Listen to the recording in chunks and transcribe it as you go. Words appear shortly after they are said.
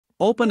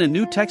Open a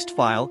new text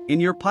file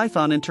in your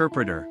Python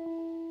interpreter.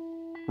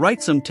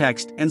 Write some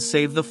text and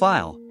save the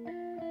file.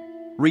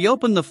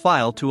 Reopen the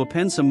file to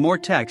append some more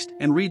text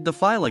and read the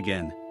file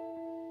again.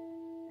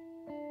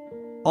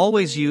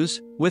 Always use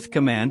with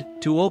command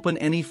to open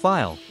any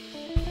file.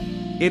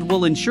 It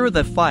will ensure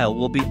that file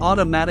will be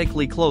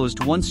automatically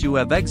closed once you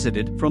have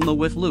exited from the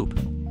with loop.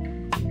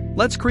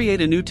 Let's create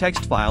a new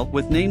text file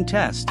with name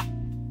test.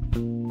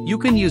 You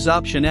can use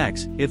option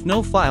X if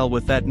no file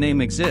with that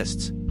name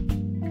exists.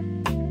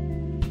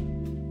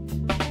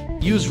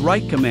 Use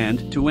write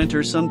command to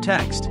enter some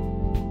text.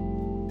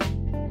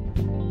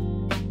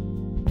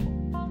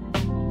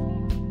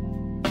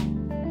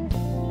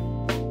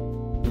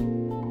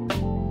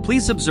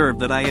 Please observe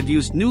that I have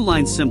used new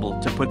line symbol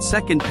to put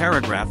second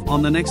paragraph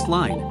on the next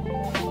line.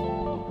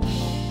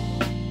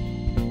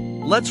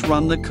 Let's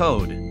run the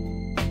code.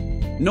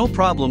 No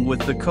problem with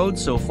the code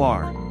so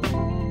far.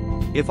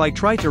 If I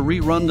try to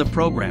rerun the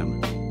program,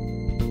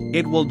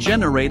 it will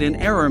generate an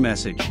error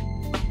message.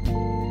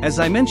 As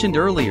I mentioned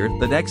earlier,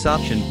 that X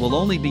option will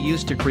only be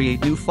used to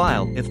create new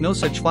file if no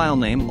such file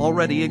name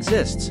already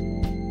exists.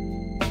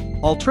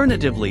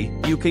 Alternatively,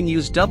 you can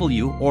use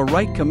W or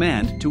write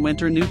command to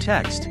enter new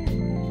text.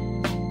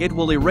 It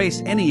will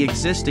erase any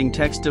existing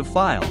text of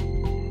file.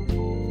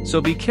 So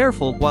be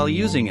careful while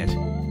using it.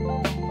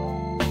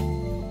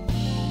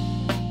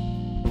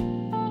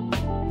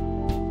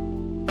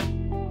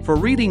 For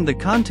reading the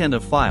content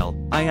of file,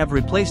 I have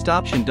replaced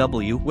option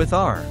W with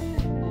R.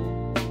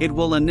 It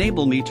will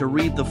enable me to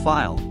read the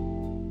file.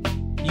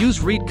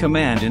 Use read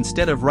command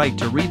instead of write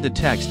to read the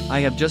text I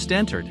have just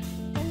entered.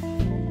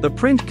 The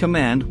print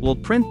command will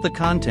print the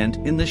content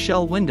in the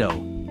shell window.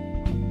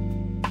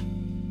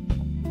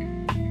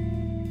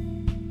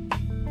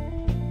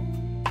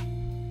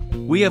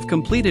 We have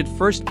completed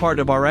first part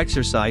of our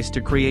exercise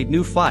to create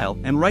new file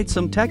and write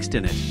some text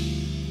in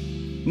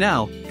it.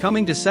 Now,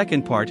 coming to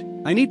second part,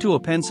 I need to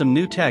append some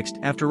new text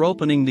after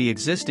opening the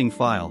existing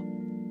file.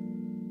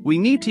 We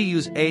need to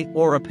use a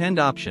or append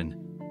option.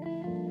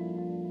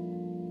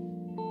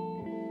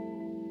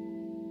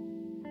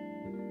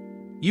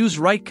 Use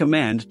write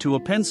command to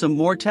append some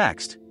more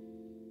text.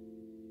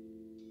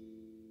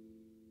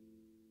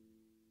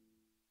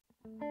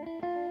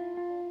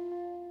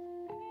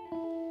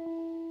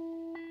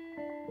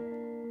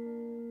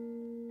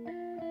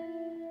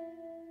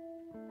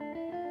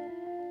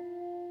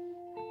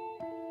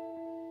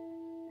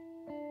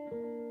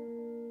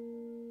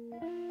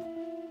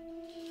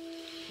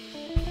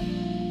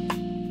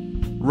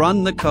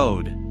 Run the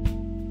code.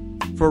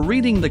 For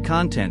reading the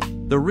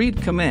content, the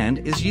read command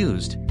is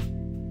used.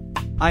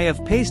 I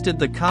have pasted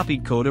the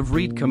copied code of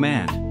read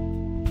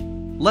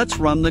command. Let's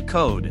run the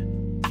code.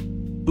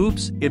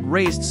 Oops, it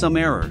raised some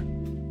error.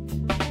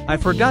 I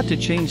forgot to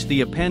change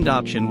the append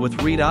option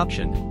with read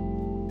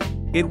option.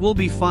 It will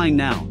be fine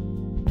now.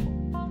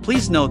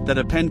 Please note that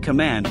append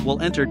command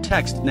will enter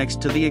text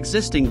next to the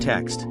existing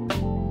text.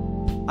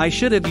 I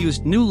should have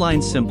used new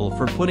line symbol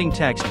for putting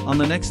text on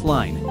the next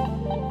line.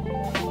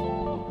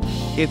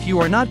 If you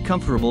are not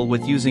comfortable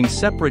with using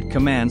separate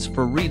commands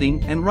for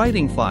reading and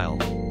writing file,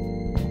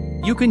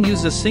 you can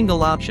use a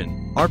single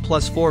option, R+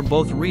 for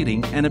both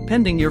reading and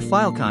appending your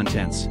file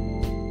contents.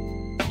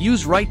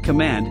 Use write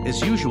command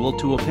as usual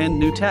to append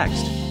new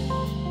text.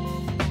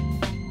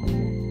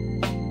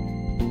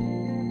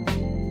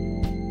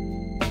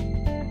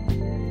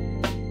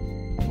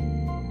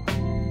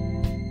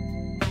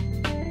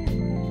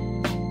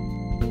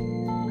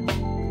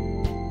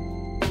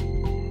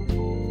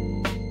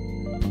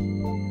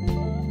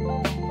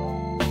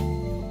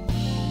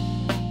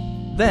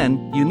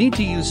 Then, you need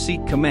to use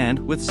seek command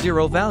with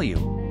 0 value.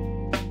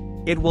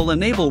 It will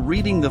enable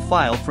reading the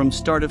file from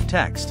start of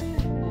text.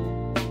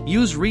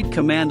 Use read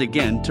command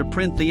again to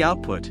print the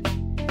output.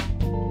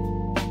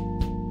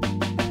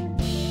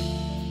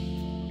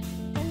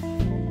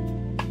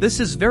 This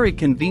is very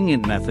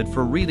convenient method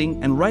for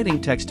reading and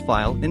writing text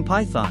file in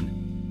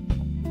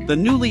Python. The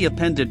newly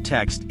appended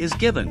text is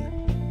given.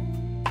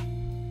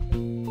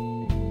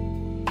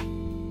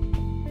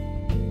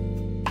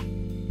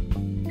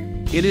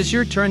 It is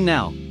your turn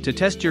now to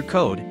test your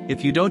code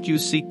if you don't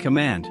use seek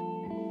command.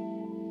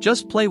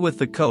 Just play with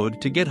the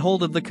code to get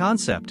hold of the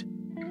concept.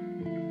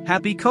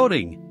 Happy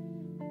coding!